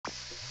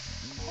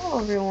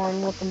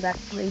everyone, welcome back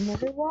to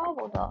another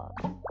Wobble Dog.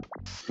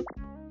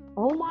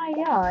 Oh my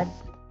god.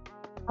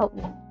 Help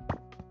me.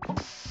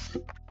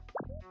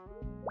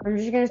 I'm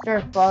just gonna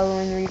start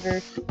following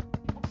reverse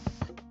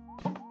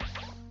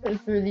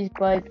through these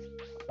bikes.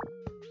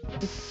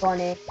 It's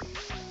funny.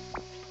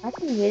 I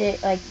can get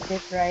it like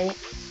this right.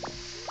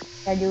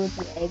 I do with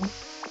the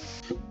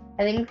eggs.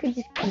 I think we could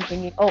just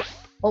continue. Oh.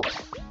 Well,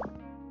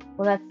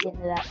 that's the end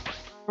of that.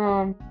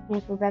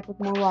 Yes, we're back with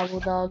more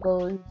Wobble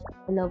Doggos.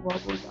 I love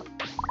Wobble Dogs.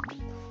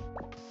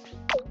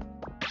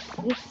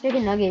 This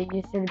chicken nugget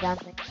just started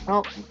bouncing.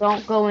 Oh,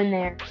 don't go in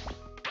there.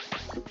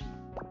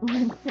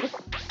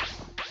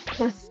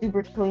 That's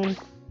super clean.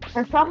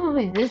 Or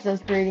probably this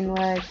that's creating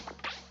lag.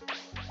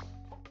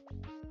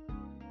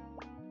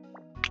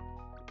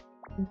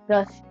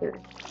 Duster.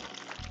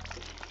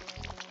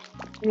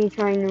 Me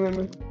trying to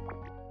remember.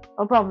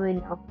 I'll probably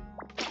know.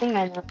 I think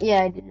I know.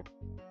 Yeah, I do know.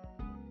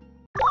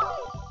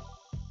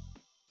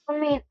 I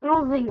mean, I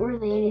don't think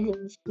really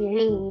anything's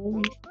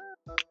changed.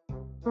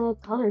 Oh,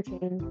 color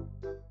change.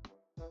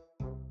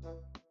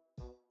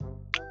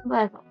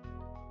 But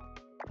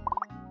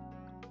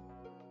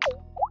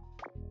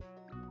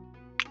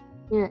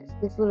yes,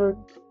 this little.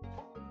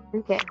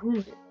 Okay,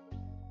 who's it?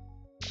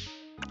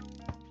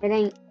 It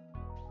ain't.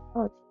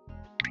 Oh, it's...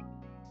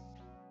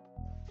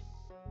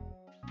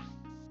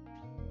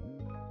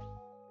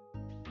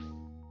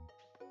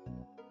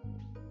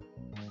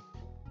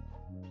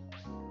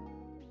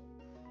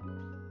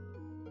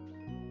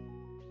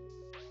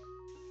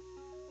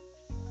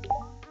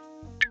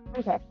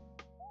 Okay.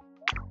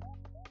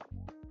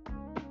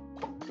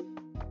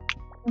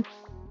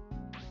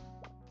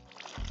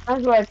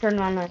 That's why I turned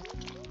on my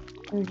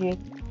energy.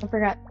 I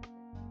forgot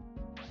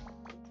to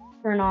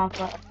turn off.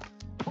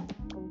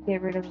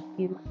 Get rid of a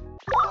few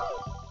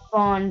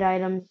spawned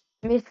items.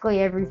 Basically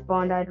every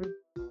spawned item.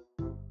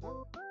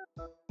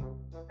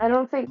 I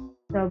don't think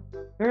so.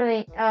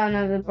 Really? Oh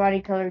no, the body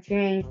color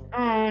changed.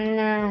 Oh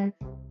no.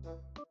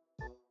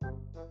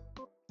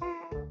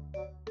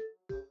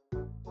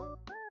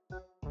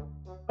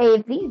 Hey,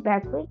 if these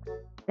backflips,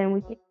 then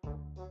we can.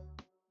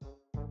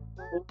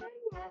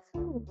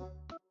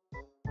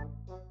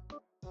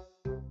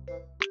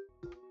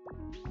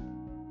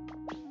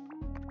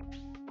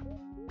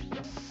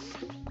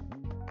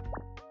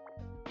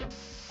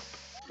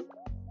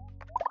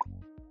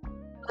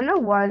 I know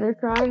why they're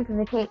crying, because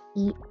they can't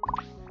eat.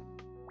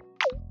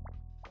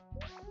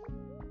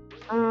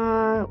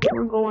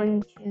 We're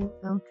going to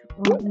go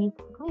to one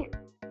clear.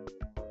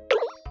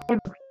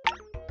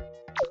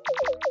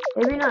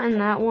 Maybe not in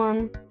that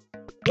one.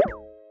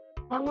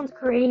 That one's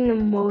creating the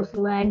most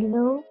lag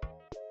though.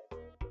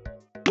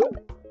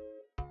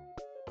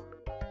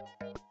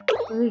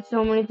 There's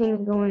so many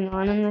things going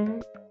on in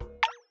there.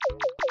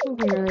 You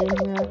can really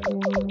hear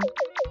everyone.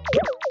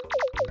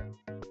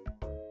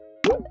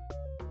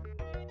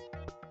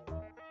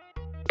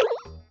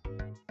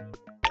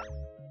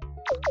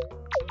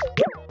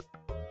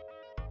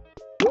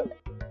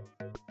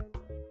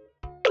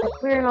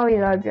 Clearing all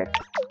these objects.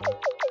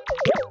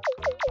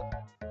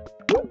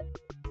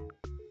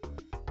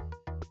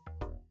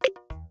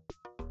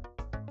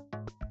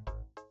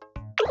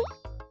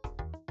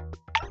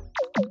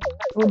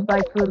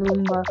 Goodbye,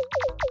 Kurumba.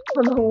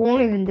 Well, they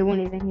won't even do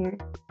anything here.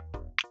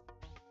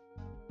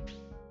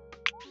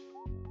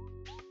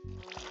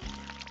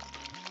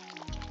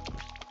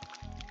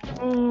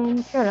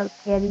 And shut up,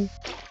 Caddy.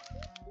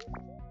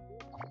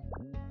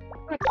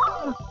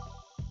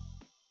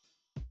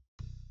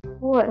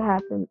 What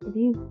happened? Did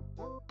you...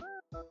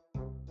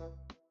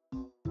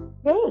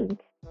 Dang.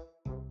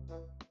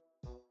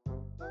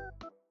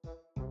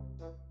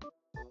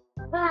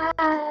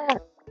 Ah!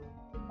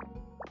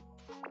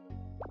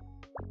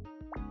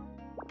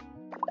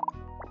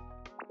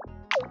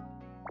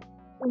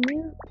 Can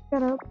you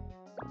shut up?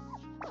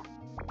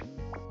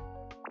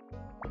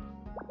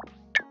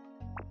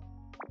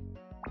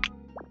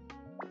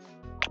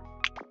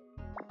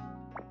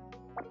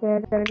 Okay, I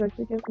gotta go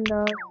to a different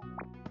dog.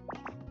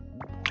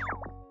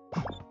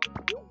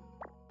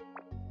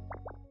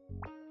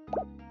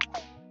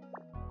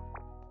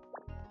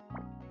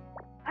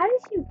 How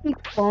does you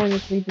keep falling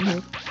asleep in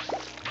here?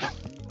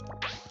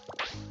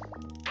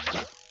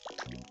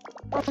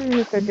 I'm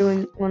gonna start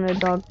doing when a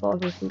dog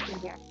falls asleep in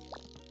here.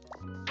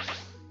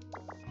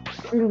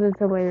 Because it's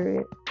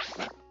hilarious.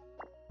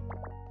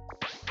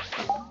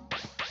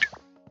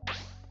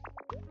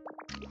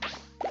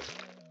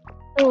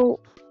 So,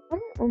 I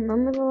don't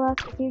remember the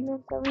last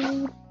achievements that we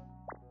need.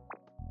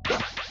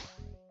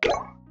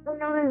 I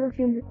know there's a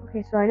few.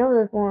 Okay, so I know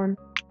this one.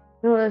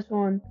 I know this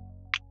one.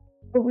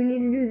 But we need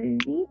to do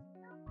these.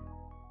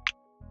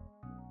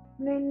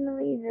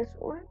 Mainly this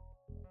one.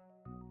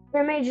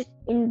 I may just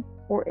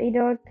import a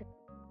dog.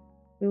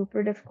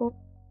 Super difficult.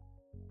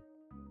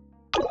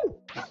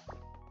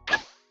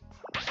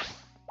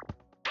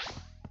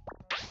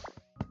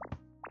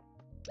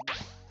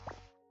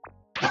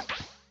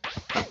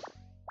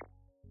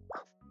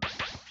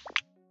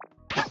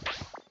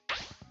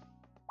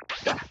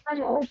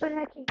 I'm hoping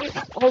I can get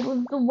all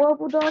of the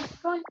Wobble Dogs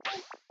content.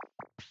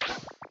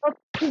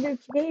 either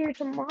today or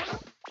tomorrow.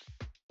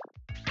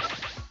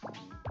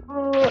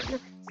 Oh,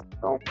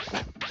 so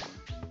I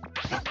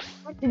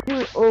have to do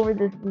it over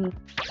this week.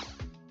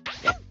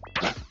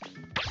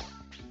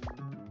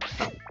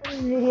 This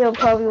video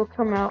probably will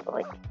come out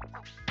like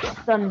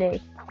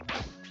Sunday.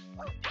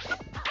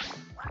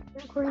 I'm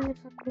recording this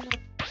on Sunday.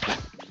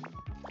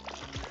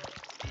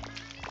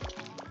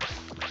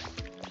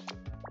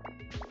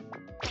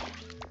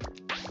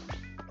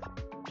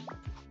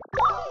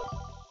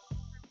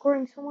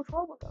 Recording so much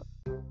wobble though.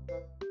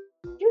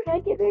 Dude, I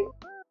get it.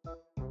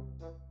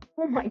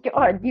 Oh my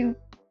god, you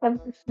have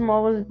the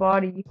smallest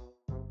body.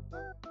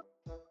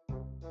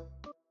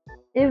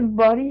 If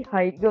body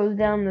height goes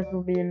down, this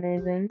will be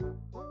amazing.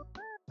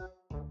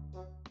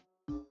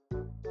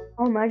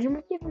 Oh, imagine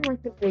we give him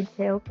like the big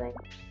tail thing.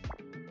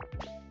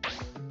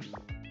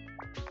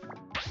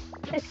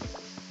 This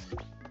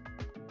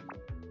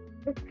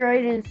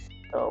ride is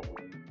so.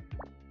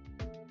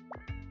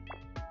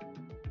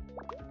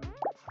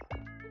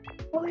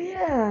 Oh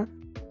yeah.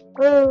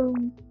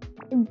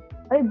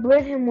 I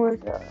bred him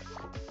with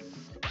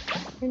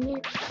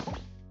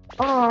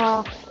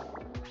ah,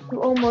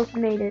 you almost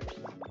made it.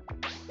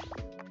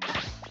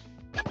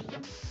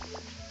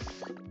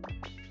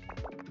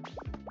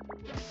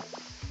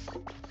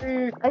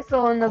 I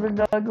saw another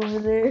dog over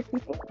there.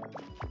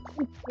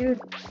 Dude,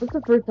 that's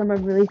the first time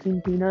I've really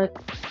seen Peanut.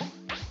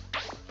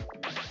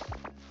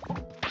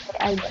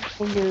 I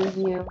think it was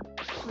you.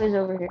 Who's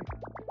over here?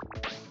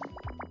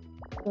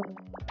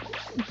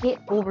 Get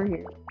over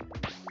here.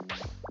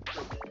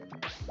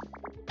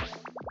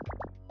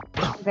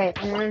 Okay,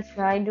 I'm gonna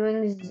try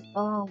doing this.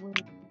 Oh,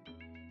 wait.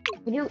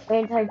 We do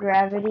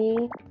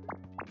anti-gravity.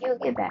 You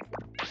get back.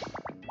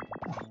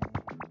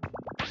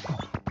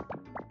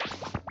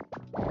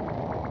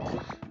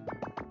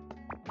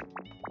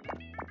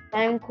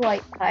 I'm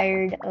quite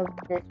tired of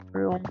this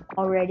room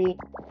already.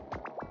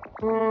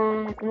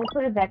 I'm gonna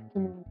put it back to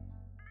me.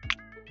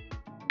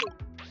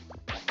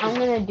 I'm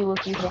gonna do a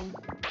few things.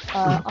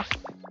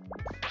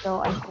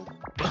 So I think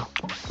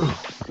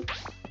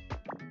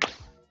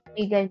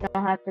you guys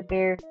don't have to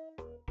bear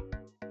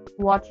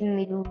watching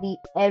me delete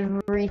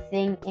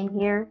everything in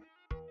here.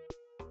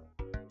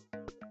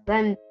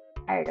 I'm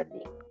tired of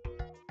these.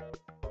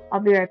 I'll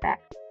be right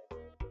back.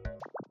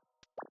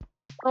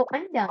 Oh,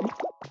 I'm done.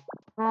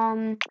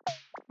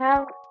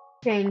 Have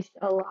changed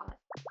a lot.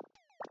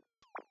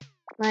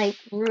 Like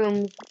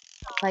rooms,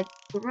 the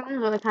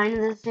rooms are kind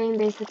of the same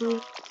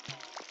basically.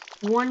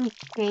 One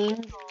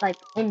changed like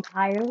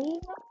entirely.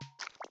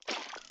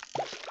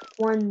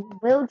 One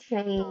will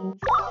change.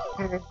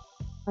 Or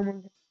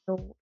someone just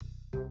stole.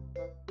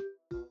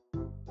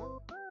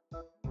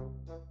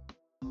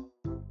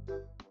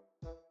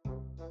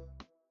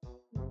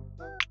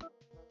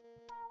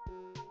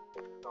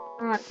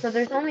 So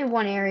there's only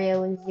one area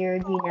with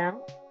 0G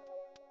now.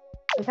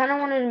 I kind of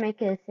wanted to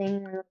make it a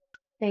thing where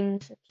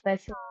things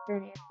special for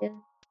an area,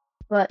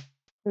 but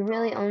the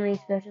really only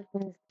special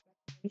thing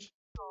is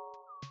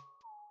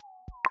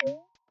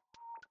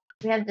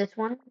we have this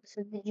one. This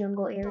is the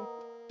jungle area.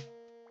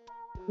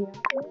 Yeah.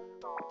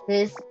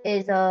 This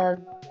is like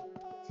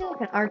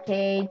an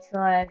arcade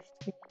slash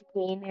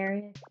game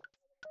area.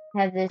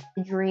 Have this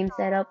dream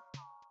setup.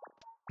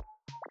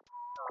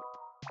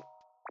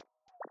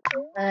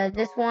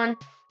 This one.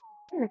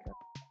 I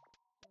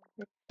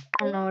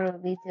don't know what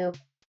it'll lead to.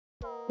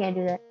 Can't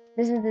do that.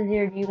 This is the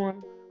 0G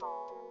one.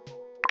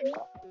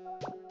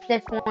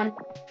 This one.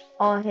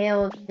 All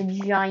hail the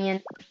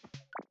giant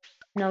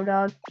snow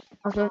dog.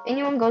 Also, if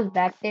anyone goes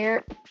back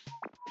there,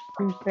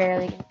 I'm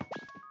barely gonna.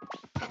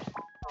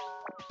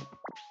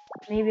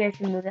 Maybe I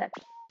should move that.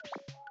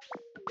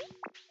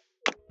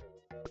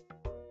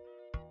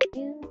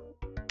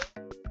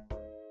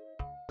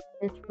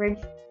 This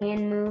bridge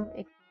can move.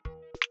 It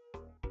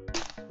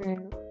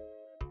can.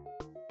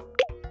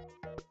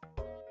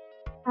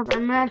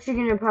 I'm actually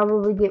gonna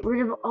probably get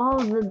rid of all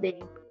of the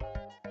big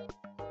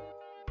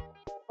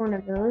one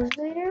of those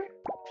later.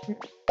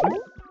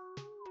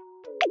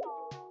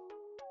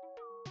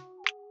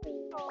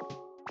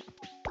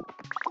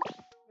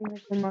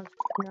 The most,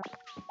 no.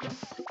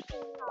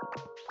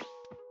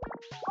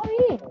 Oh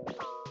yeah,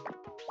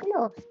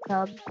 hello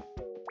sub.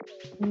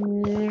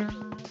 Yeah.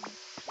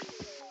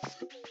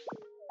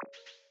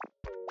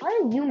 Why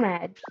are you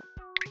mad,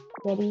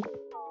 Betty?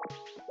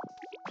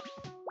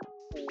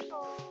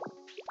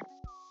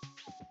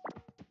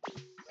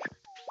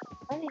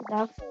 Why did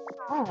dogs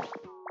stop?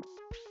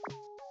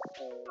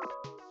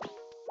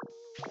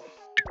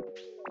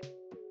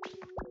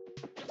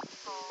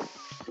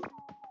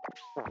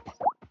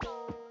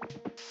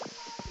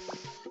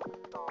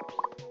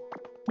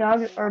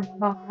 Dogs are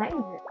behind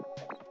it.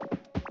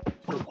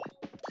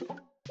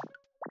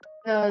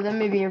 That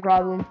may be a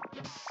problem.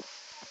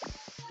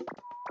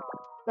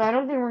 So I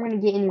don't think we're gonna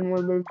get any more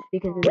loops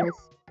because of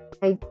this.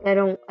 I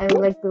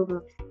like the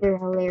loops. They're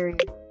hilarious.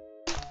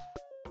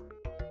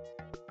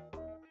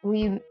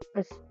 There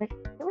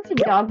was a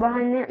dog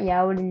behind there?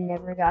 Yeah, I would have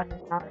never gotten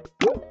it on.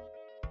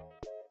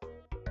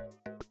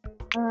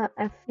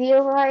 I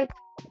feel like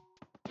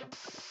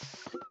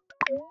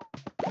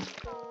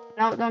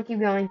No, don't keep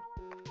going.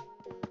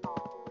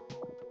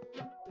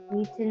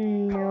 Need to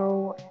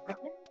know what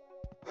happened.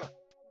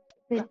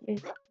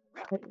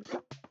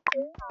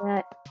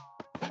 That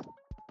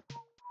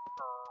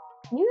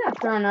you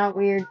got thrown out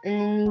weird, and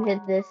then you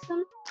hit this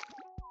one.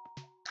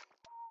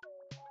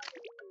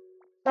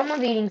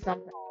 Someone's eating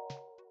something.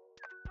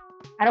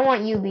 I don't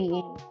want you to be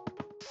eating.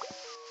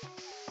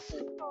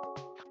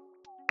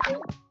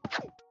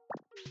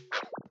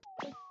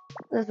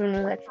 This one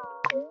was actually.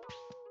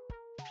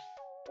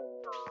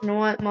 You know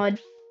what, Mud?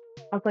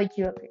 I'll put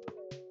you up here.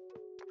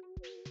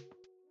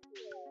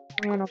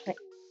 Come on, okay.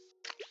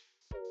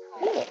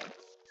 Yeah.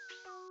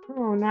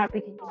 Oh, not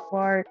because you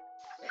fart.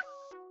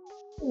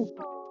 Ooh.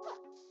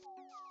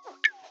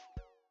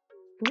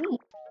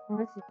 Sweet. Oh,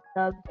 this is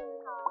Doug.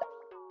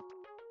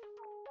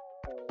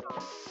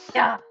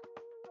 Yeah.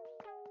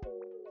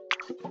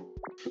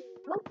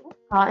 Oh,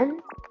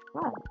 cotton.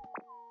 Wow.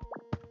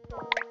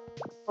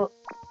 Oh,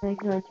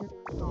 thank you.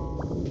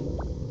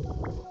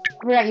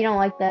 Yeah, you don't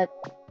like that.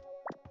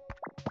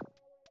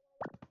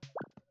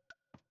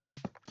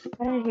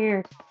 Get out of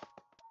here.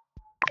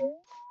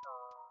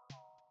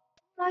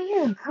 Oh,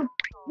 you're a good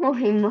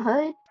boy,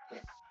 Mud.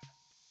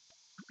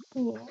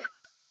 Yeah.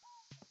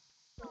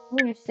 Oh,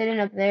 you're sitting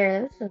up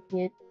there. That's so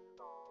cute.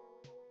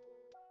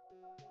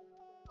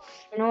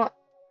 You know what?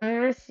 I'm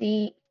gonna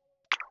see.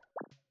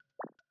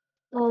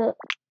 I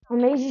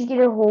may just get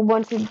a whole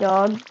bunch of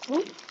dogs.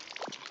 Oops.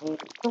 I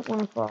don't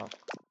want to fall.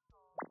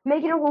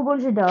 Make it a whole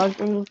bunch of dogs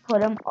and you put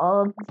them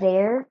all up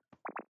there.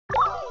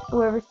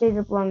 Whoever stays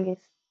up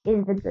longest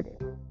is the gooder.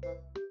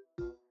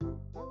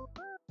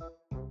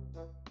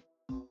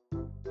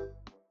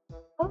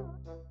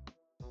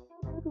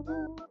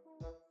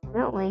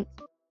 That link.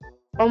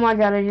 Oh my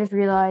god, I just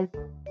realized.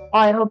 Oh,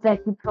 I hope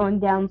that keeps going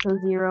down to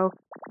 0.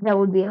 That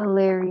would be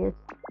hilarious.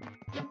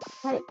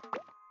 Hey.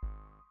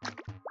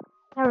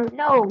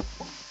 No.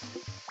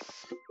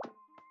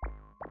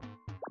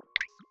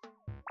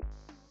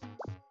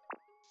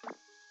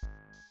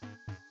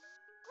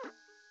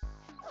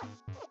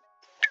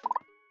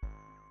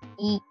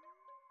 Eat.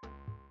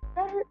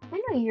 I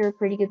know you're a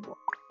pretty good boy.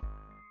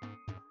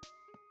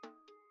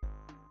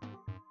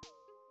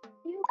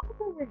 Can you come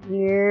over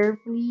here,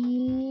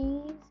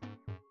 please?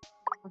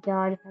 Oh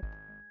god.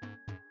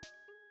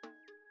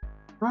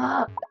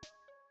 Ah.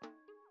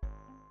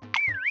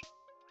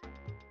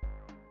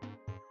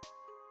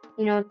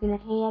 You know what's gonna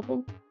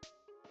happen?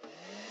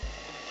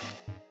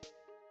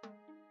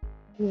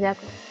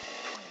 Exactly.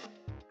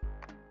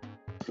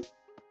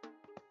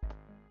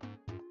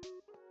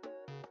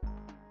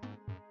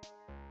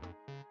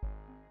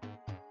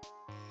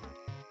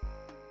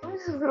 What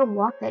is this little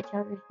block that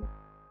charges me?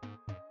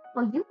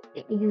 Oh, you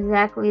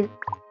exactly.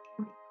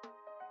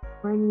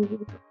 I need you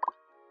to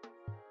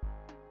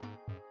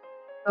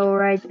go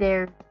right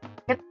there.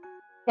 Yep.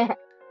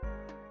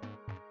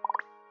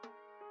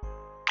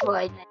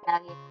 Boy,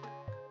 nugget.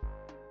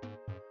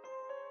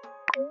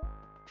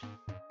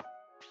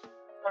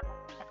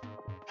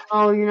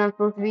 Oh, you're not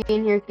supposed to be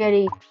in here,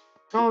 Sketty.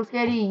 No,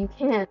 Sketty, you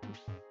can't.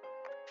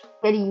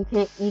 Sketty, you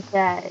can't eat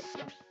that.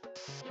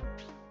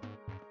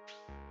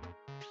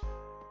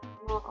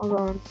 No, hold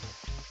on.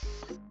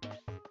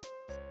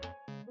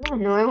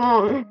 No, I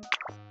won't.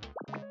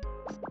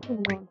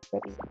 Come on,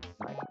 Sketty.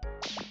 Sorry.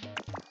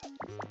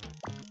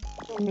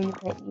 I didn't mean to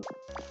pet you.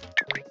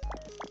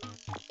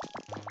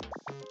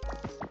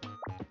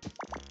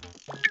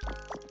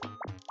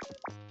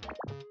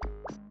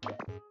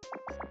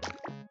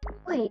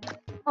 Wait.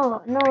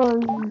 Oh, no.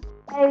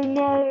 Oh,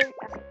 no.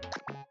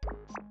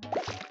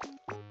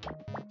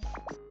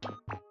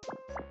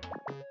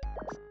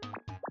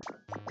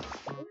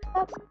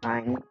 Stop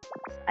crying.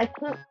 I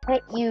can't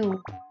pet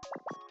you.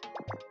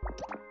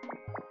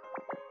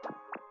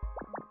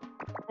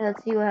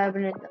 Let's see what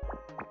happened.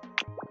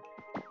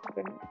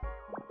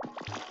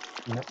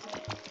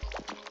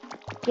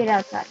 Get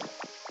outside.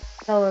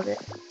 All of it.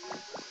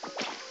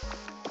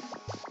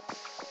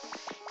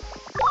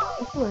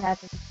 Let's see what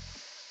happens.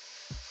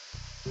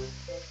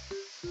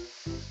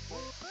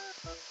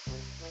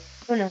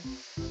 Oh no. I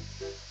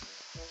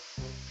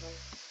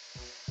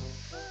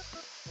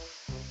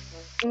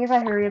think if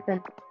I hurry up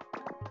and...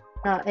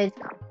 No, it's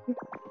gone.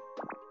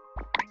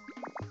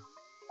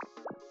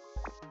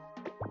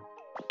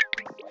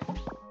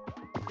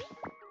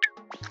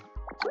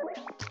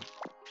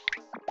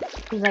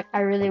 He's like, I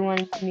really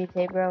wanted to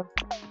mutate, bro.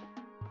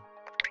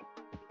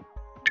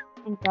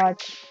 Thank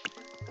God.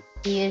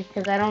 He is,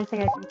 because I don't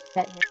think I can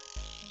pet him.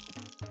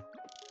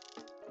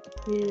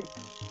 Dude.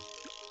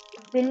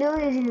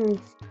 Vanilla is...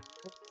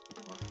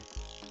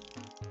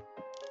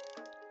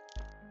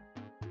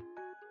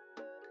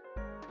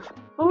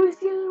 What was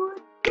the other one?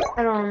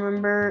 I don't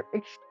remember.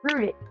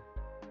 Extrude it.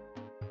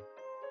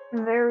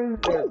 Very,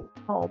 very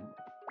calm.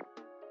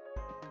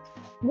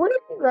 What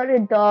if you got a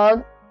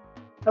dog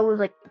that was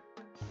like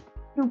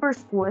super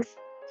squished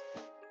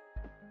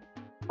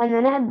and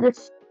then it had the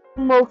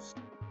most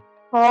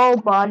tall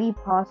body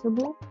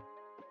possible?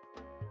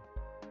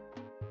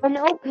 I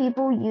know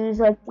people use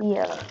like the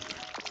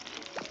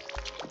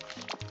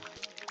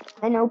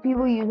I know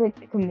people use like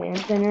the command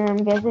center, I'm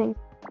guessing.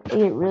 They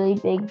get really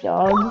big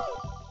dogs.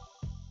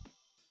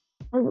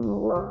 I would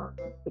love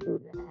to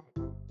do that.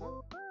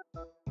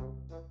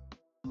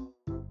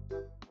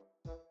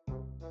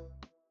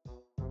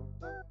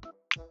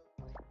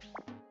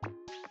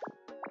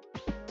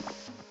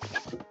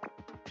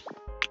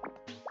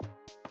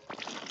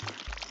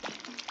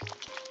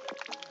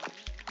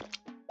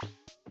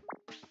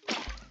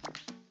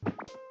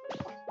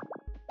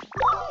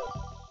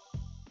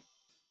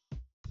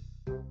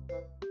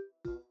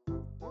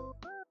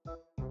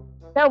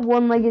 That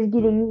one leg is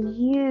getting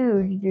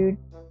huge, dude.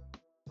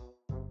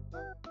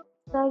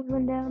 Size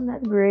went down,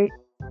 that's great.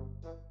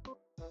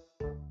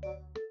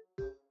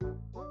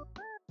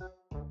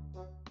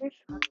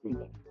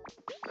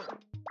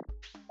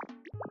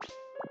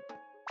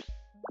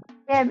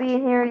 Can't be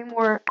in here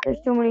anymore. There's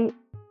too many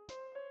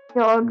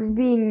dogs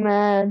being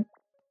mad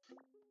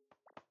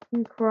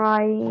and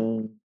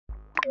crying.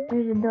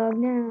 There's a dog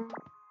now.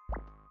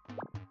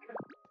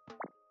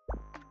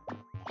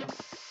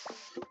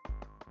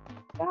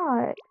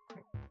 God.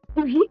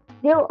 Is he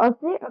still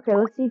up there? Okay,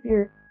 let's see if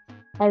you're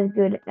as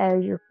good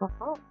as your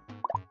father.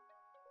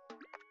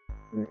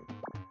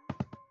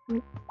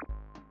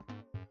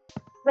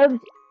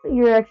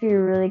 You're actually a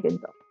really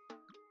good dog.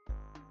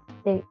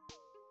 Hey,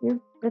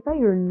 I thought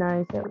you were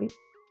nice at least.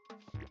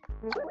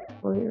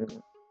 Well,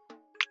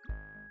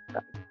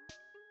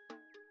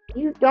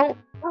 you don't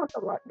talk a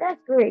lot.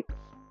 That's great.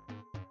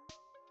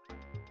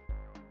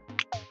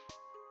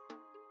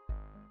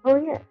 Oh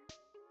yeah.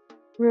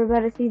 We're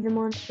about to see the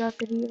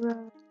monstrosity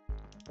arrive.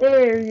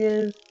 There he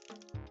is.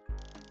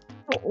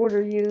 I'll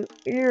order you.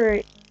 You're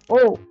right.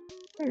 Oh,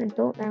 you're an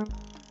adult now.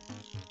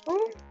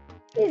 Oh,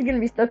 he's gonna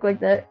be stuck like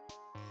that.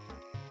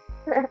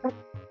 I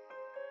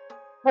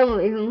don't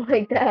leave him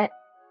like that.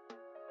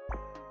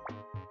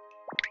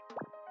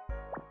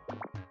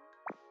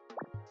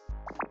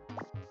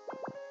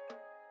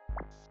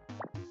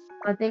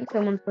 I think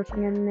someone's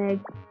pushing an egg.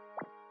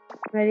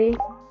 Ready?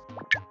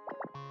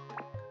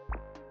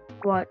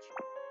 Watch.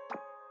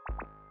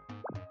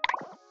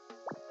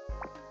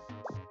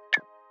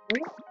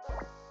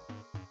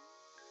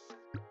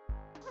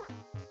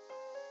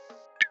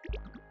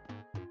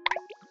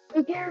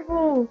 Be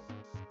careful!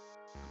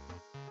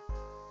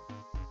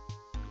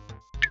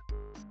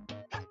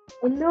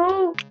 Oh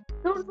no!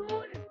 Don't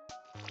fall!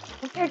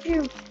 I'll catch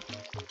you!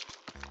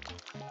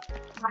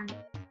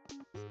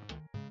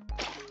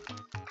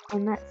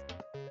 And that's...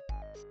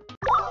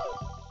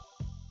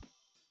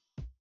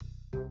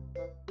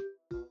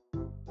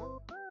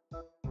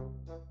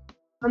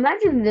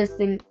 Imagine this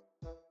thing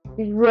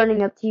is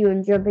running up to you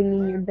and jumping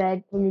in your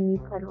bed and then you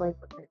cuddling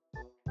with it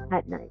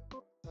at night.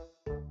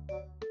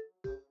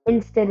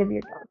 Instead of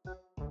your dog.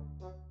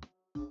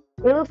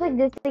 It looks like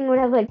this thing would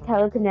have like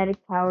telekinetic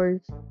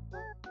powers.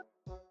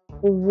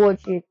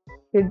 Which it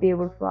should be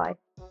able to fly.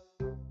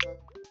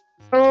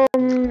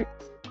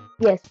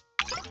 Yes.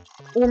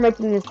 We're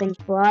making this thing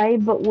fly,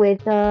 but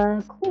with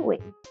cool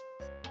wings.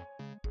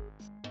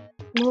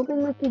 I'm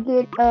hoping we could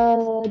get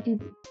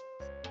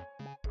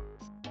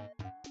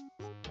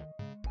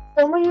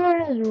Somebody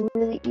here is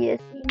really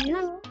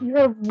you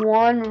have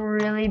one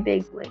really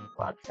big wing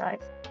outside.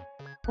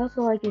 I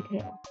also like your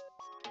tail.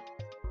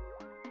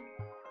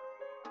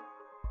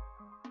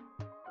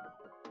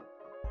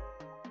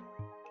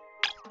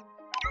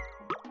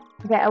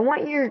 Okay, I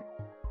want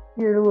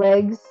your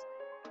legs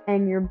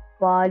and your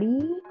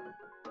body.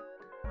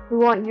 We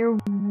want your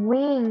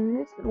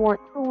wings. We want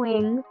 2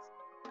 wings.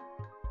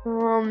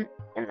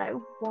 And I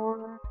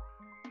want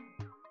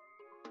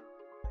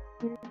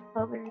your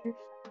colors.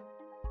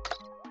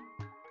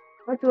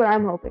 That's what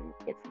I'm hoping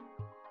to get.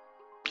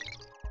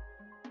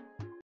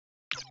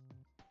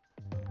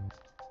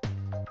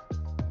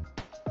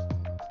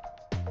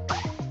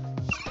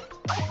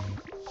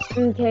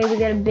 Okay, we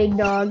got a big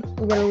dog.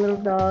 We got a little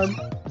dog.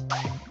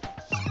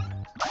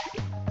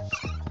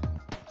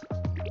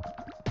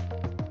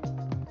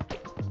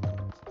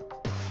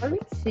 Are we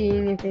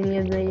seeing if any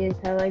of these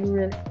have like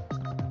really...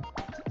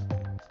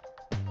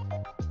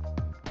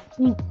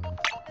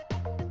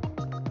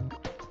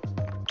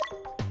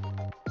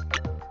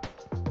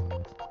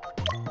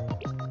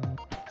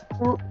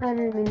 Oh, I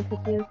didn't mean to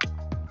pick you.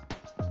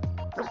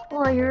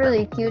 Oh, you're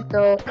really cute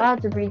though. I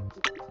have to breed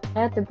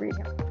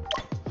him.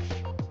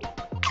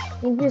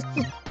 He's just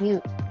too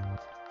cute.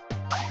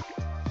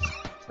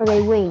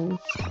 Okay, wings.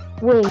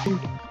 Wings.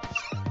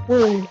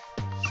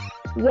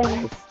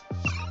 Yes.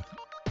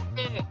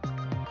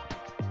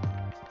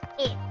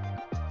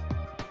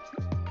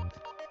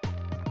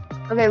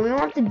 Okay, we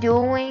want the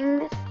dual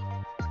wings.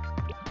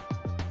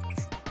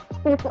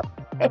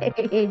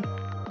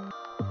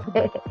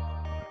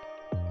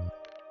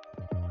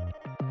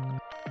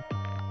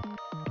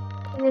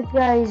 This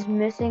guy is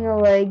missing a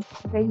leg.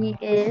 Okay, he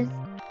is.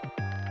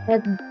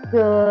 That's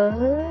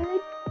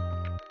good.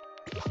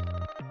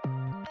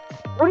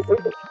 What if we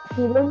could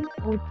hit him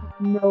with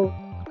no,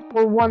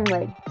 or one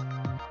leg?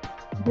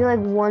 I feel like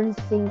one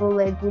single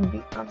leg would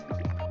be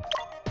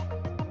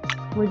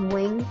with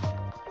wings.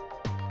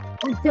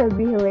 That would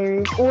be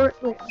hilarious. Or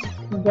like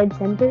dead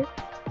center.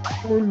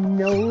 Or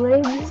no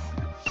legs.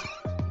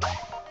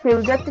 Okay,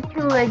 we got the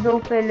two Lego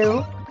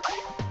fellow.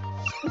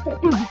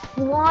 He's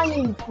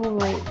flying full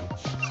range.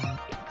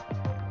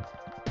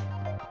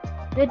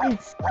 That is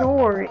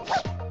story.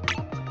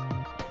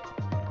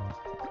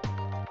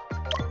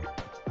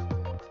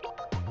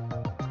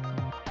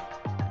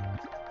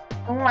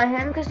 I want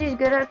him because he's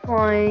good at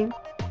flying.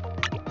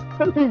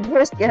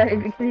 This guy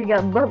because he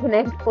got broken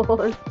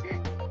ankles.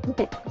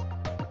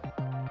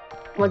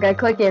 Look, I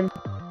click him.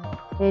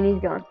 And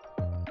he's gone.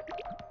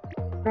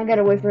 I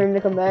gotta wait for him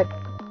to come back.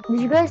 Did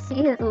you guys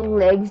see his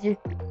legs just...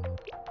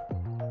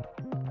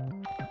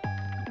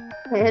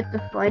 I have to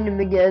find him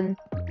again.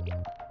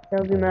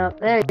 I'll zoom out.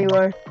 There you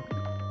are.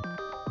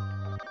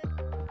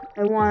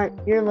 I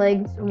want your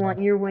legs. I want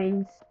your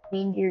wings.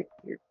 And your...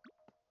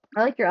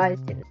 I like your eyes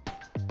too.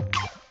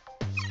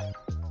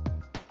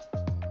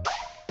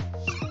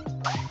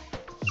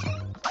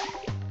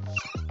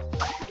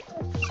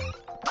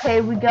 Okay,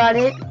 we got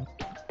it.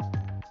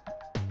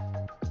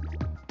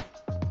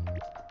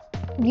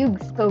 You're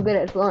so good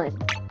at flying.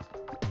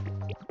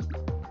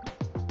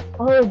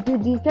 Oh,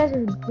 dude, these guys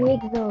are big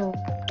though.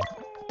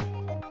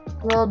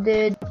 Well,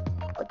 dude,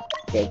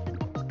 big.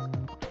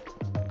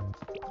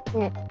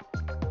 Yeah,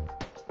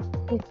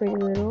 he's pretty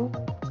little.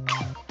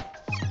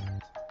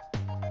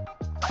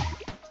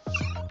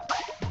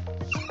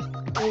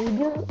 And we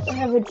do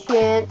have a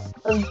chance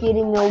of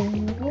getting a.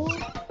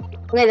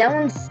 Okay, that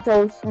one's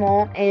so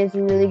small and it's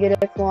really good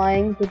at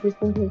flying, but this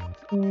one has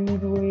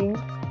huge wings.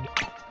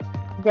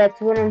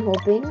 That's what I'm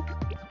hoping.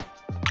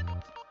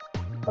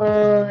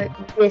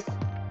 This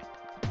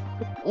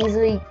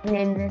easily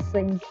name this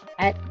like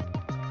jet.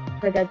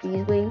 I got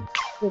these wings.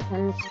 They're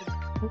kind of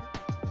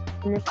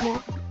and they're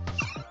small.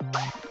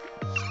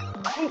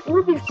 It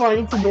would be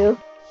funny to do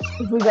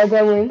if we got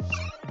that wing.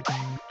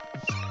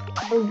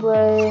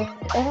 But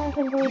I don't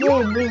think we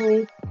did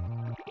we?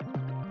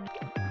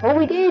 Oh,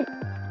 we did!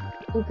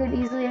 We could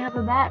easily have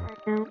a bat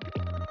right now.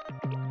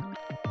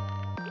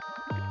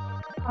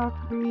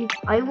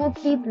 I will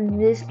keep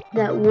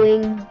that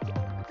wing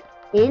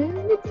in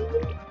the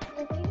TV.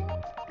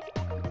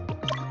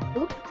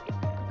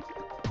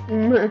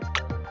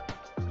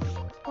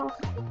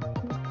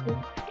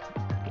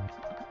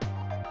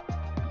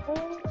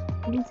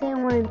 I didn't say I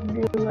wanted to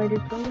do lighter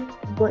color,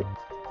 but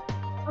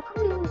how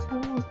come he was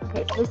small?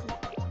 Okay, this is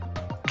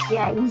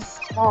yeah, he's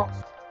small.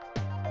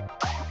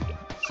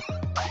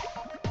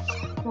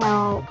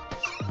 Now,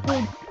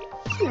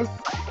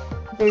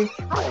 their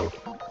child.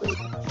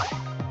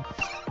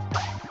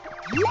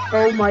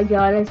 Oh my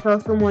god, I saw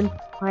someone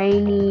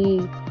tiny.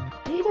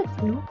 Did you get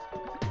two?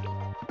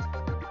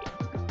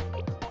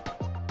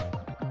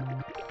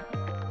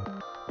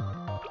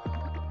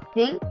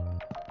 Think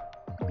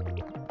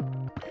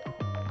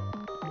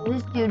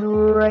this dude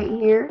right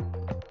here.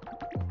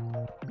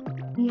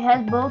 He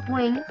has both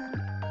wings.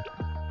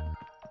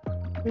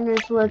 And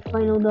there's select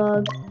final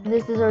dog.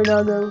 This is our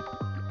doggo.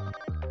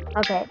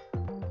 Okay.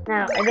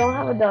 Now, I don't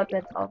have a dog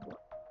that's awful.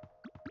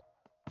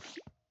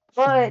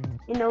 But,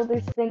 you know,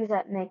 there's things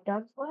that make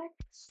dogs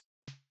flex.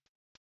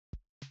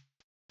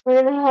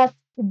 We're gonna have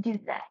to do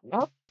that,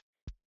 yep.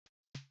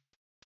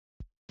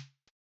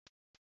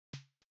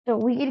 So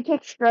we get to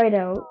kick straight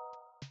out.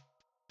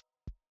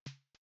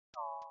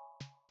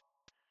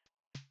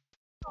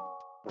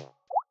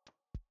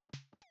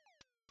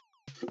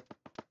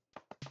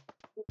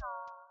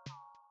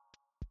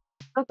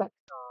 Okay.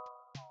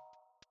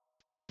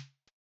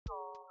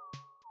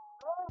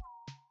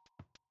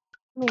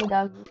 How many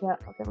dogs we got?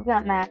 Okay, we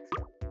got Max.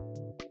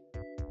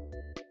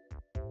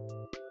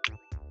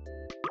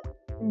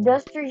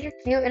 Dusters are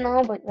cute and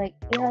all, but like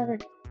you don't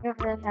really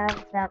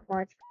have that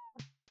much.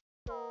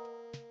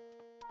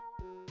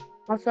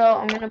 Also,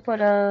 I'm gonna put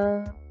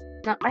a.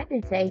 No, I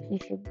did say he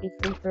should be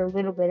free for a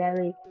little bit at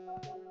least.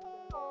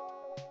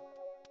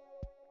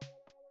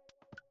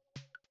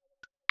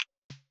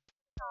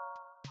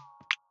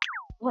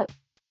 What?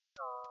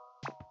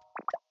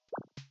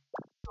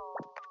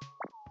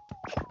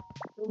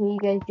 Are you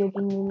guys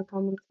judging me in the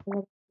comments?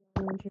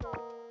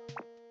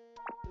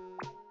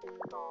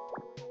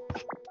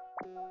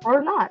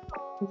 Or not?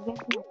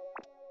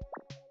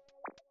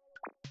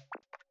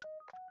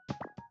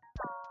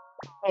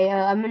 Hey,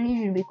 I'm gonna need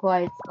you to be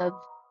quiet, Stubbs.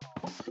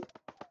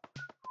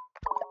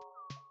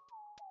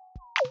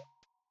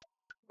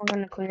 We're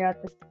gonna clear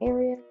out this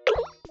area.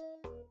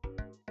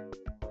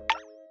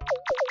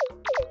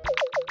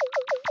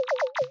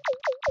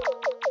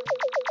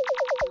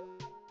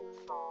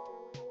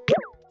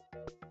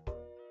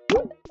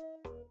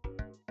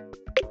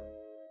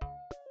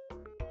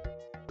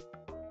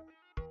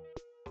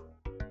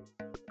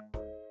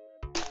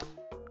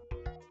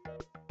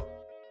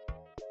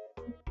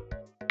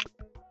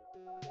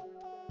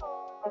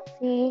 Let's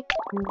see.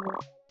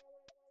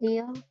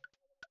 Theo.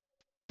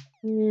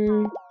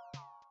 There's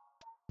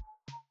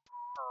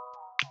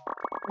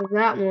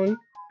that one.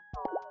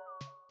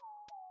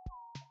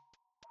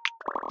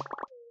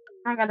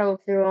 I gotta go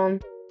through them.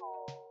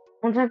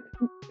 Once I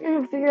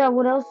figure out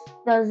what else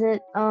does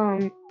it,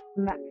 I'm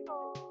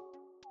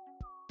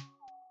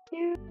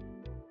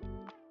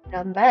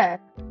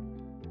back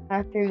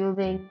after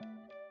moving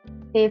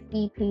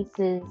 50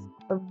 pieces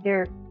of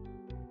dirt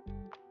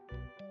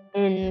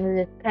in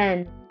this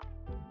pen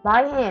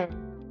by hand,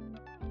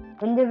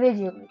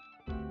 individually.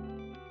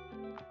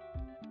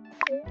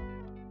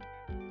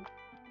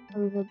 It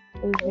was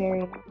very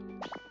nice.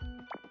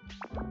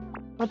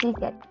 What these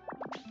guys?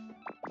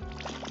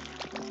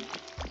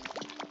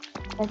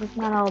 Guys, it's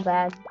not all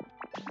bad.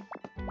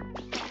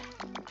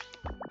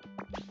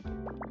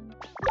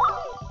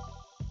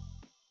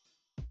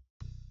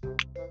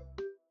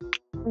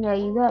 Yeah,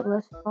 you got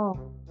less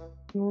tall.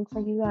 It looks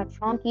like you got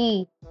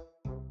chunky.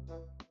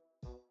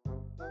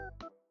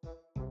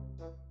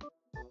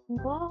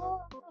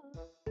 What?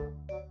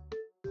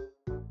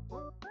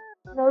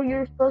 No,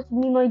 you're supposed to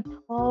be my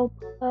top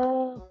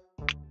pup.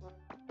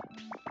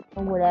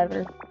 Or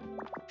whatever.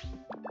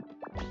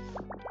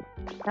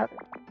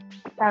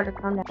 Start to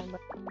calm down,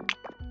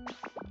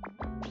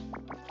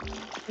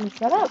 but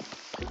shut up.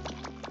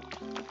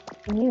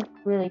 Can you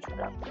really shut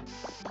up?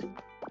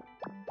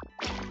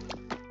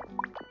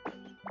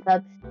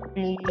 That's, I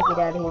need you to get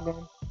out of here,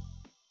 man.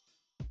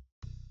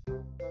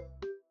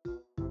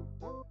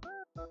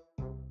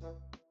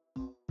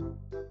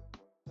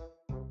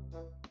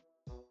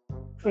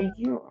 Trade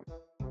you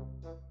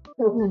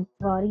on.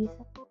 Bodies.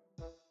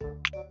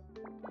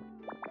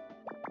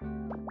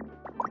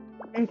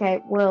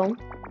 Okay, well.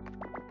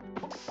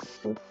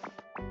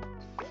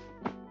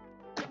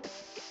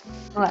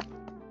 Alright.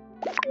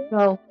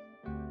 So,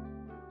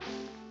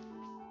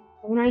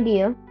 an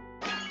idea.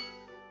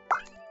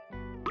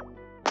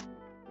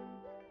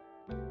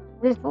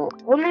 This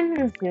we'll name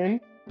him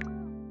soon.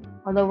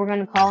 Although we're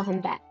gonna call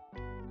him Bat.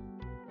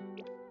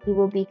 He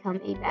will become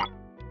a bat.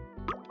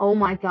 Oh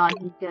my god,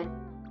 he's good.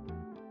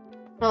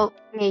 So,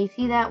 yeah, you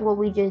see that, what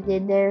we just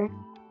did there?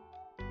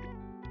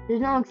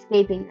 There's no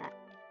escaping that.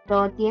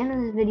 So at the end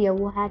of this video,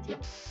 we'll hatch it.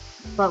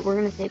 But we're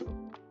gonna save him.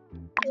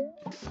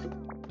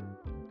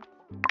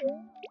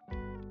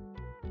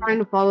 Trying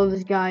to follow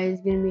this guy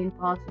is gonna be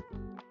impossible.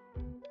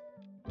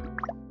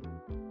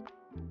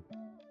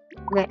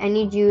 Okay, I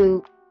need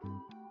you.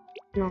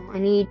 No, I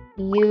need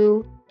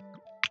you.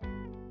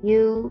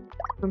 You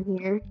from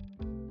here.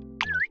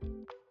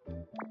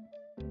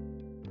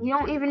 You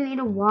don't even need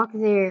to walk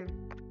there.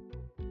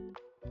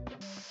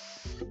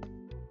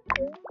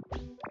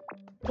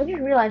 I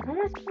just realized, how am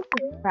I supposed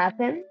to trap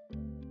him?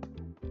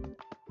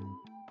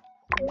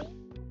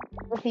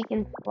 If he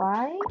can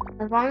fly?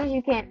 As long as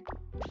you can't,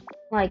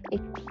 like,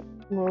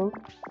 move.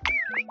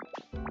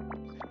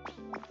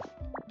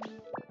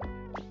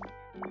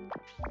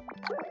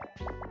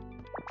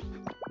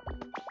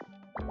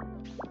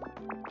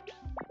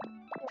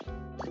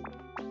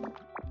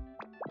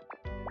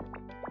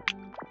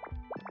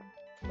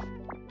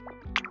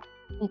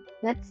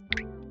 Let's.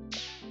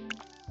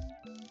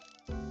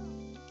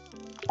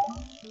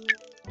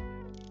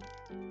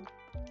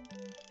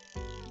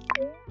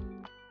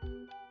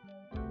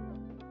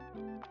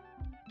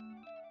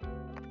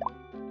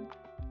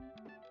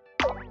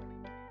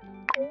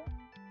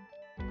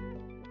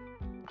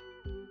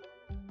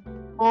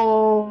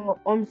 Oh,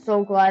 I'm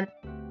so glad.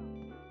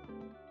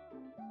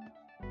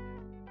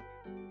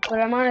 But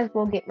I might as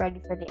well get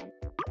ready for the end.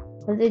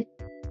 Because it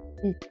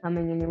is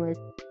coming anyways.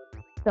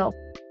 So.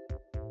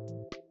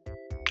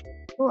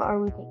 What are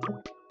we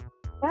taking?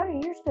 Daddy,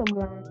 you're still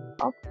going.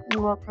 I'll put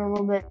you up for a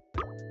little bit.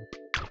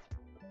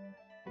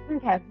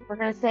 Okay, we're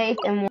gonna save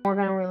and we're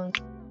gonna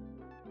release.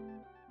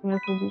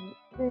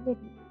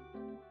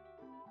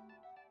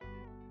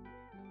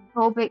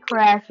 Hope it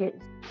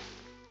crashes.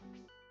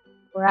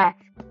 Crash,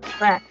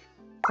 crash,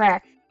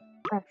 crash,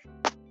 crash.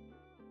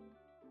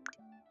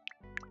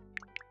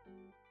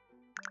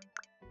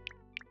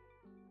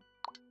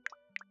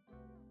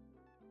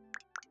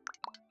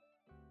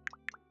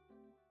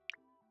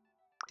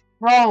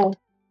 Roll.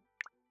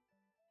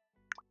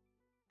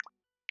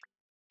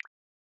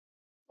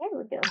 There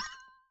we go.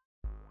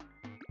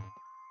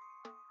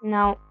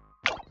 Now.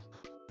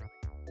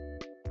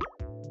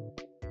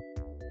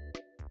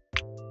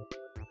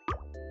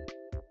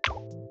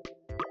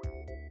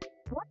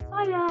 Once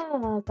I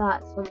got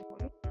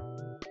someone.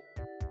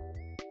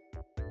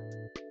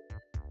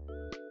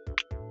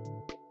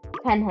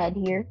 Penhead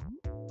here.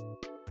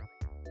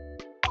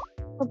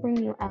 I'll bring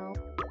you out.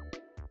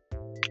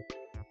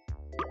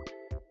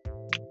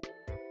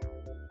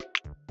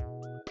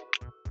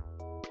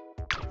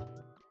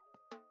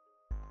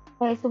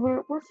 Okay, so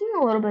we're seeing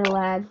a little bit of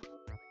lag,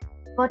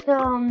 but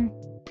I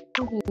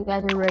think you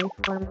guys are ready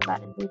for what I'm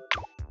about to do.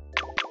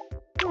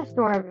 I'm gonna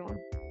store everyone.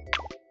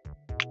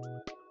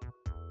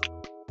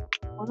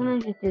 I'm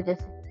gonna just do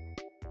this.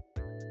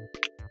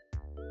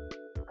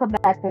 Come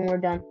back when we're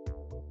done.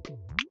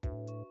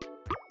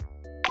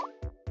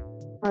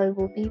 I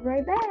will be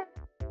right back.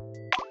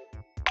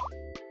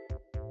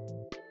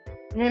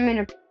 And I'm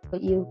gonna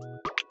put you.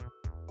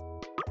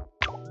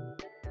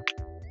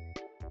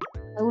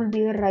 I will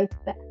be right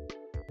back.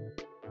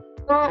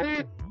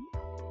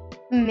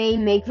 may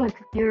make my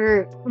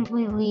computer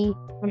completely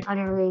and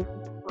utterly.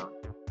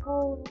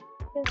 Oh,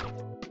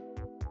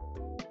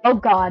 oh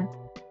God.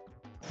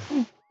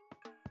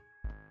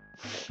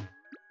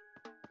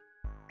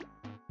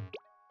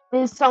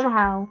 Is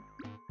somehow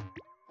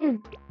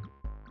nothing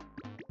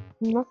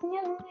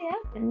has really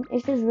happened.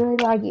 It's just really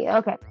laggy.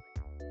 Okay.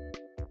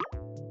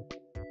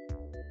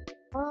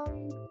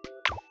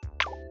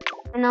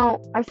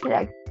 No, I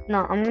should.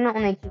 No, I'm gonna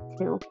only keep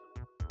two.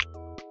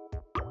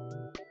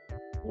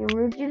 The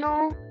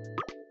original.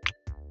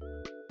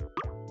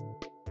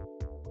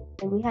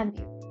 And we have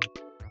you.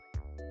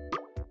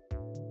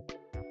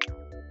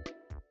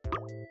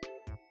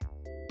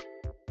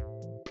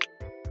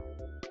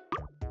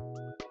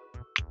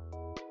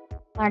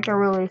 I have to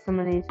release some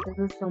of these because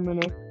there's so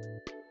many.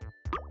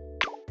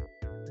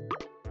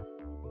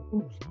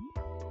 Oops.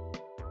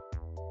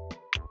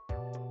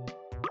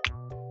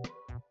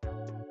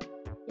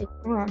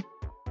 Come on.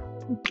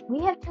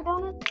 We have two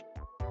donuts?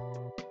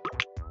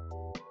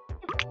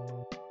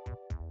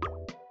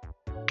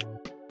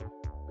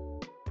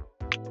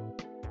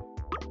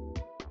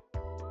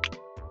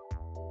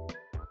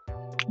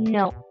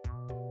 No.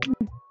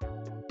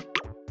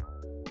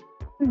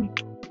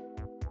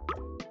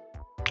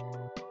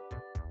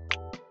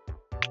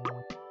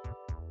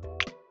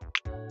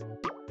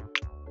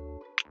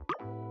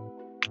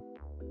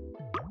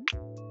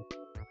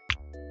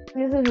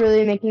 This is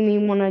really making me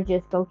want to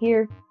just go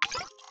here.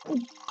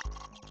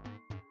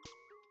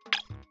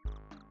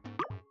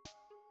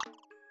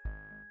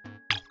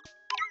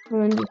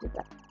 And just do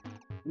that.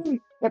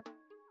 Yep.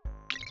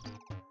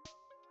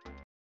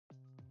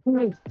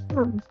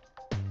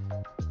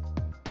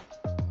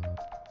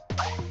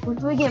 What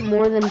if we get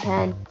more than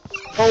 10?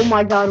 Oh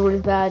my God, what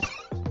is that?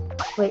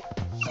 Wait.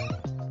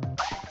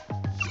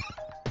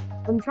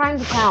 I'm trying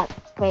to count.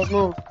 Okay,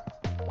 move.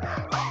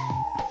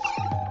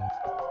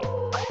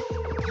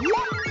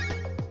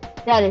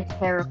 That is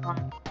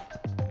terrifying.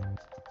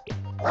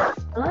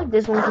 I like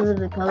this one because of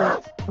the color.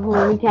 Oh,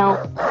 let me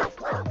count.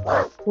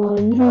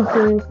 1,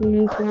 2,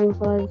 3, 4,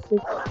 5,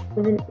 6,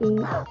 7, 8,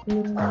 9,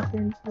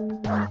 10,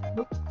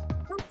 11.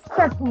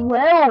 That's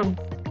 12.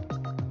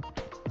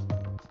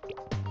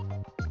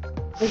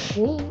 I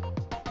think.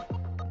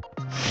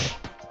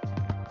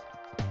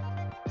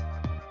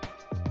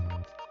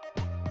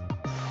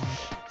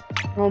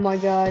 Oh my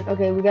God.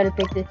 Okay, we gotta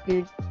pick this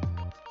dude.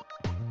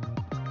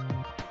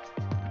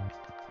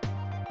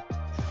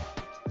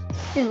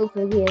 He looks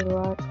like he has a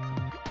lot.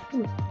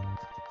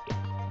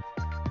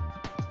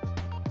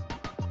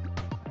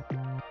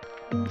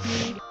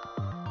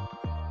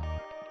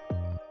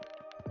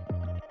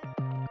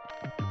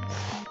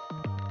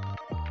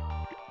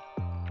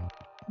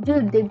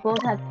 Dude, they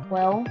both have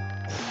 12.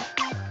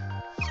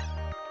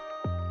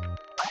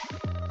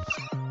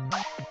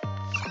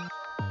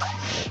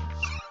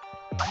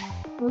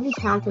 What are you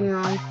counting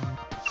wrong?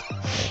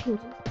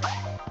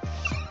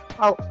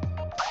 Oh.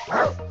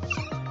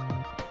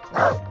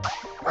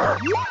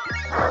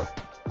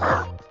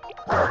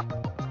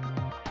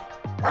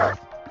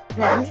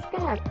 Yeah, I'm just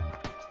gonna.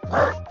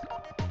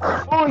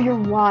 Oh, you're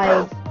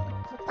wide.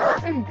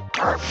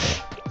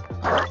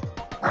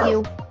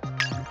 You.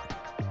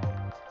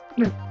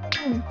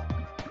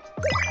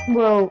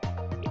 Bro,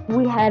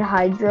 we had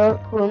Hydra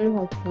who only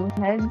has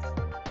 2 heads.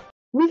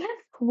 We have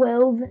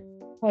 12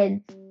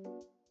 heads.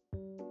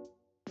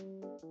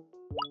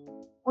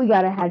 We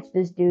gotta hatch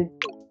this dude.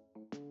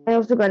 I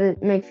also gotta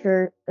make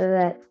sure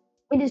that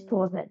it is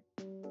 12 heads.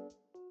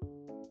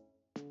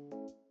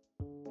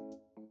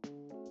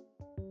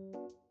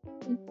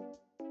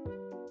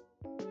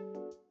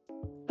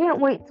 Can't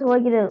wait till I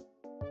get to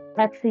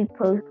actually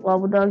post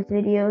Wobble Dogs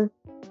videos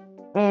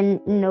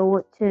and know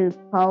what to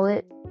call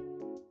it.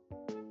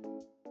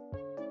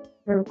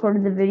 I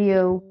recorded the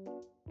video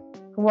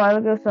a while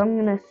ago, so I'm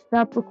gonna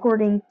stop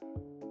recording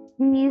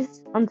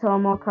these until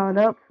I'm all caught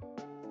up.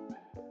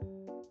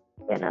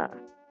 And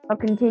I'll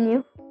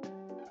continue.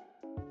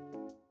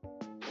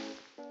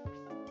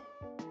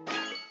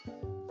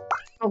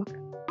 Oh,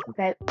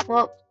 okay.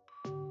 Well,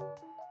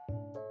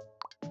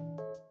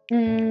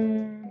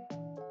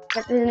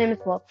 his name is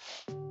Fluff.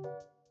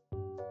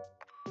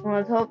 Well,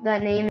 let's hope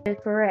that name is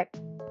correct.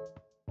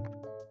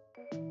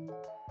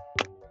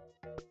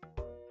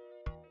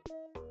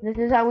 This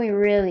is how we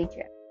really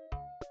check.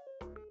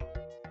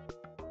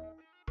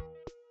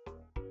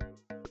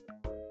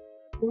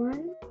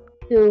 One,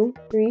 2,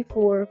 3,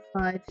 4,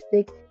 5,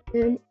 6,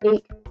 7,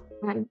 8,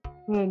 9,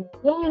 10.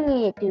 Dang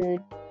it,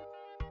 dude.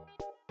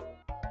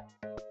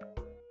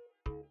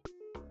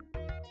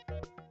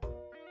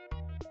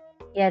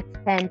 Yeah, it's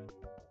 10.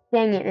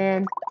 Dang it,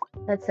 man.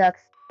 That sucks.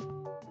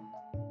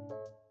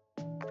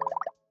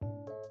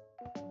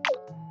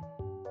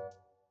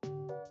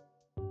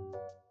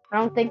 I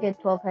don't think a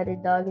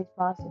 12-headed dog is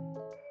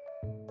possible.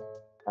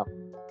 Oh.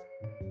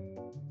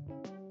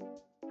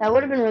 That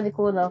would have been really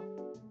cool, though.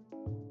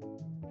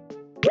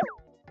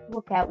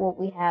 Look at what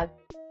we have.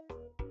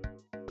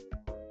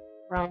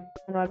 Wrong.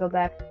 How do I go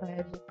back?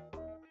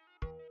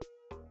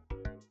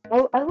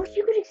 Oh, I wish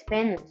you could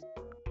expand this.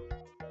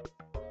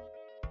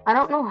 I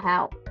don't know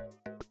how.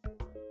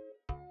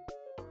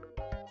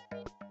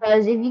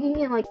 Because if you can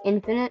get like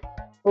infinite,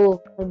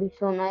 oh, that'd be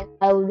so nice.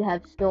 I would be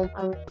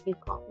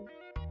confident.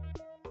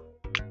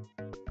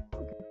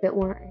 Fit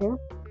one right here.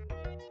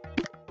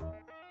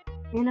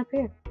 And up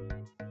here.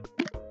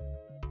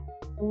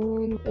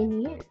 And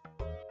in here.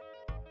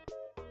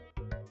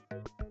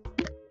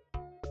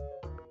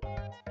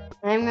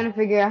 I'm gonna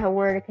figure out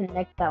where to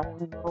connect that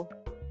one though.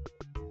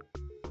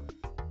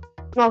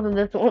 Also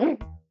this one.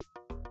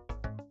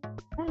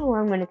 I don't know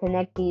where I'm gonna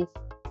connect these.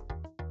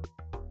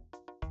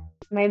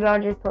 Maybe I'll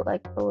just put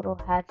like the little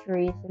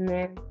hatcheries in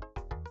there.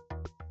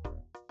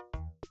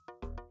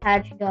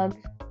 Hatch dogs.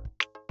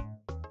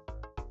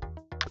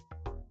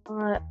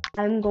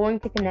 I'm going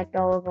to connect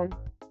all of them.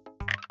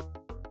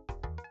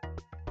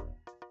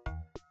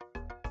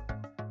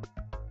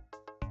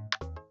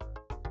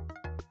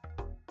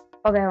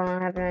 Okay, hold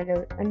on, I have an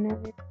idea.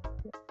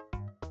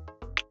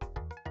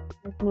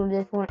 Let's move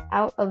this one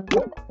out of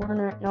the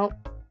corner. Nope.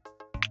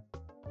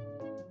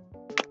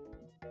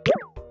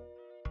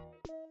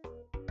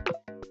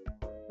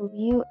 Move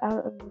you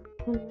out of the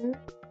corner.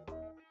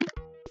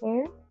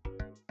 There.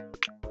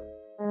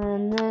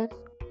 And this.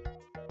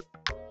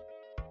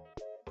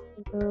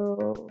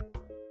 Go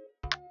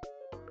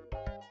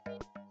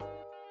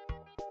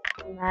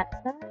on that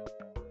side.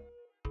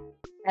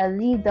 Now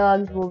these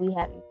dogs will be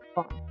having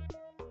fun.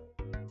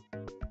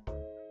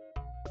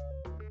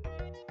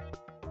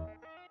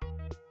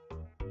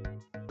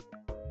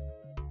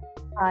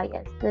 Ah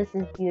yes, this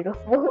is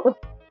beautiful.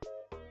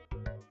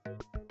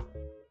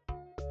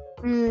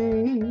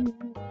 Ooh.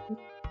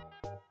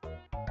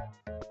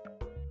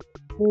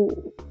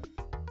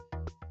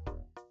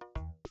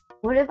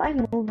 What if I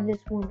move this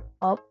one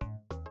up?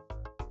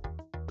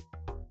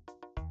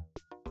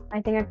 I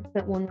think I could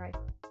fit one right.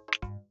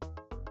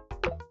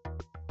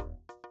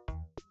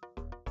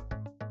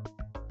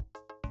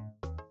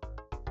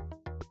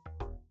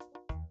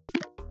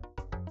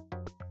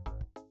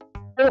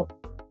 Oh,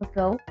 let's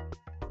go.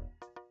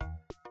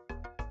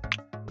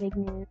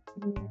 Making it.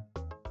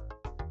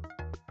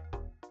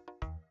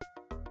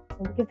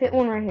 We can fit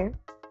one right here.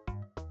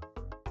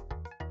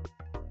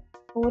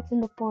 Oh, what's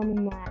in the fun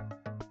in that?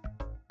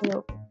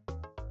 No.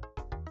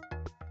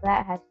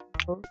 That has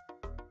to go.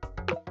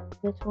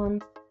 This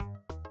one.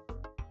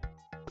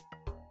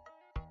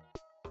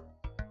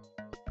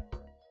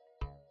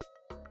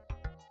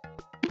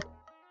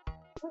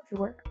 That should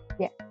work.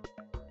 Yeah.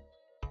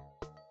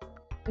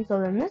 And so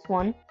then this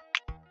one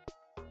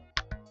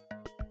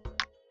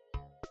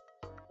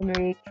can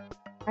reach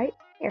right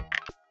here.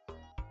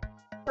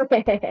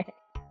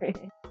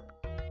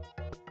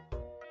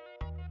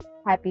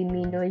 Happy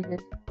me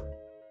noises.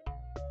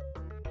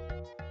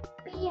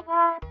 Be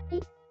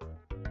happy.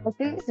 I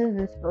think this is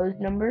the supposed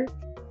number.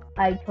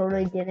 I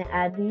totally didn't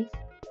add these.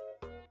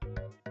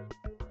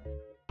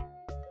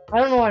 I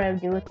don't know what I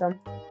would do with them.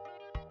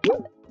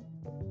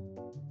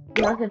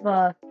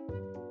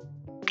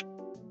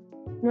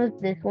 Unless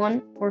this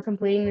one, we're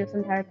completing this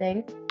entire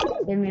thing,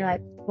 give me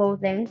like full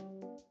thing.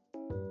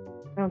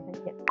 I don't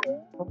think it.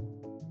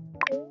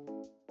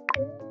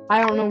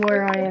 I don't know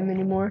where I am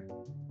anymore.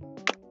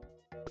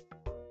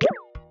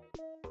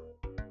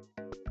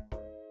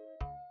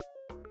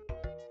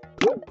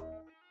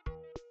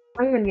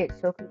 I'm gonna get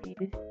so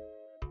confused.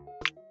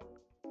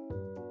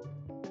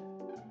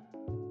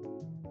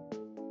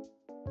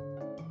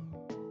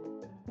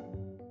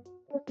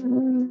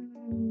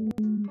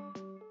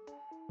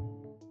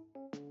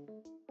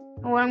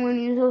 What I'm gonna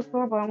use those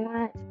for, but I'm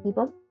gonna keep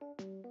them.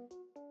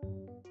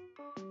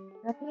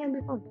 I think it'll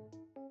be fun.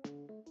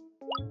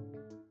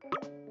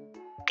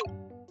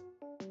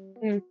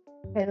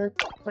 Okay, let's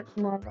put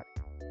some more.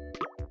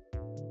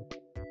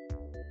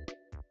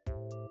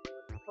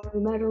 We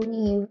better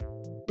leave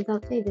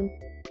without saving.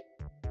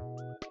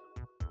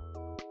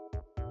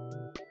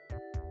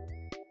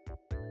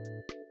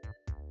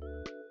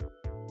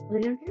 Are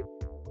they down here?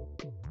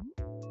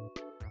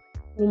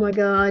 Oh my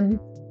god.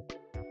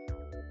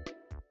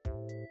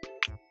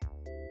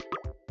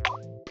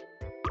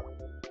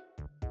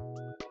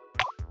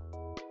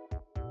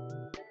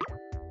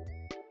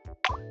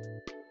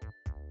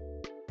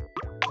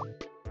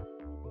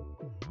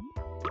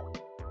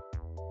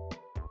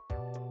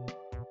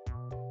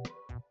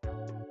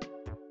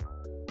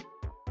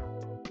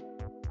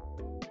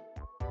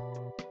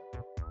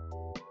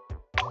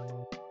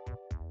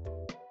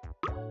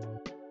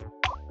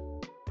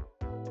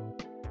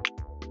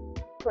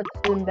 Put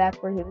Spoon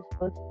back where he was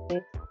supposed to be.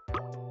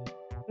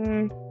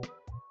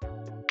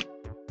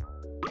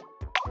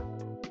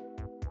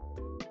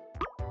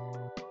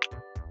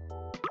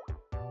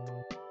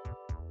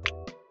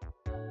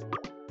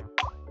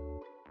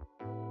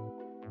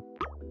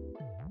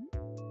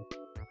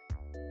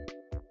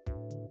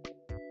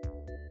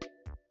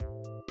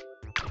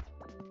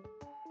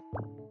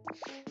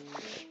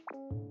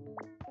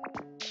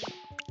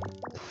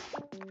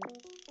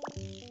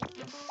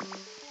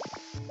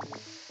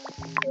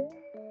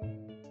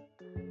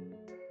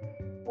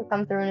 He'll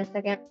come through in a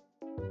second.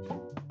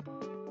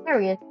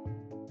 There he is.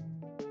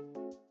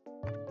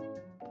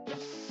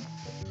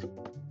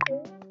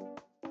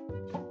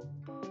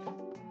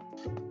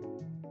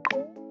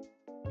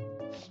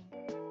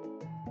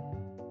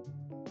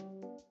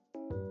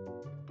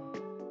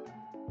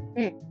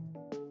 Mm.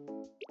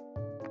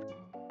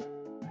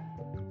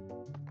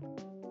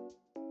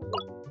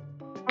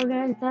 Oh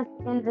guys, that's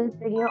the end of this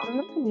video. I'm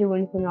not gonna do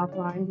anything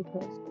offline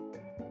because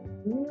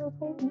I'm gonna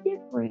play a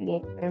different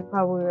game and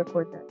probably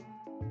record that.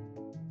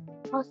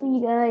 I'll see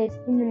you guys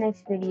in the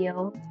next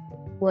video,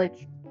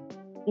 which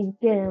is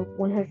gonna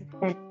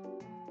 100%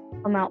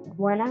 come out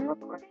when I'm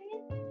recording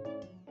it.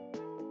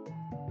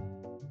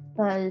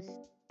 Because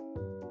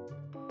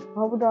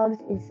Wobble Dogs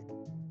is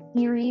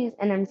series,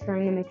 and I'm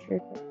trying to make sure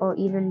it's all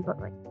even, but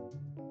like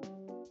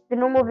the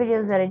normal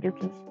videos that I do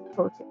can just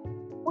post it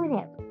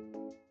whenever.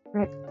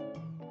 Right?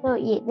 So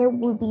yeah, there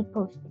will be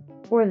posting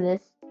for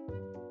this.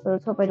 So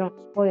let's hope I don't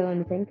spoil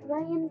anything, because I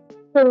am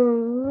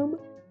dumb.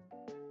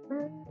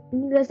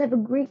 And you guys have a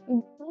great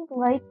day. Please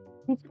like,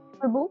 please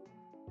scribble.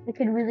 It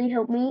could really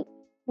help me.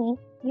 Please,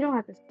 you don't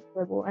have to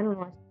scribble. I don't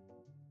want to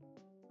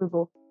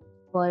scribble,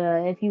 but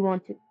if you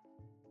want to,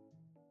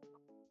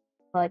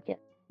 but yeah,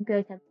 you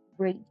guys have a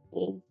great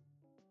day.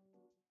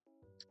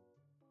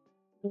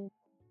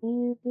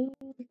 Thank you.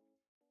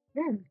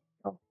 Them.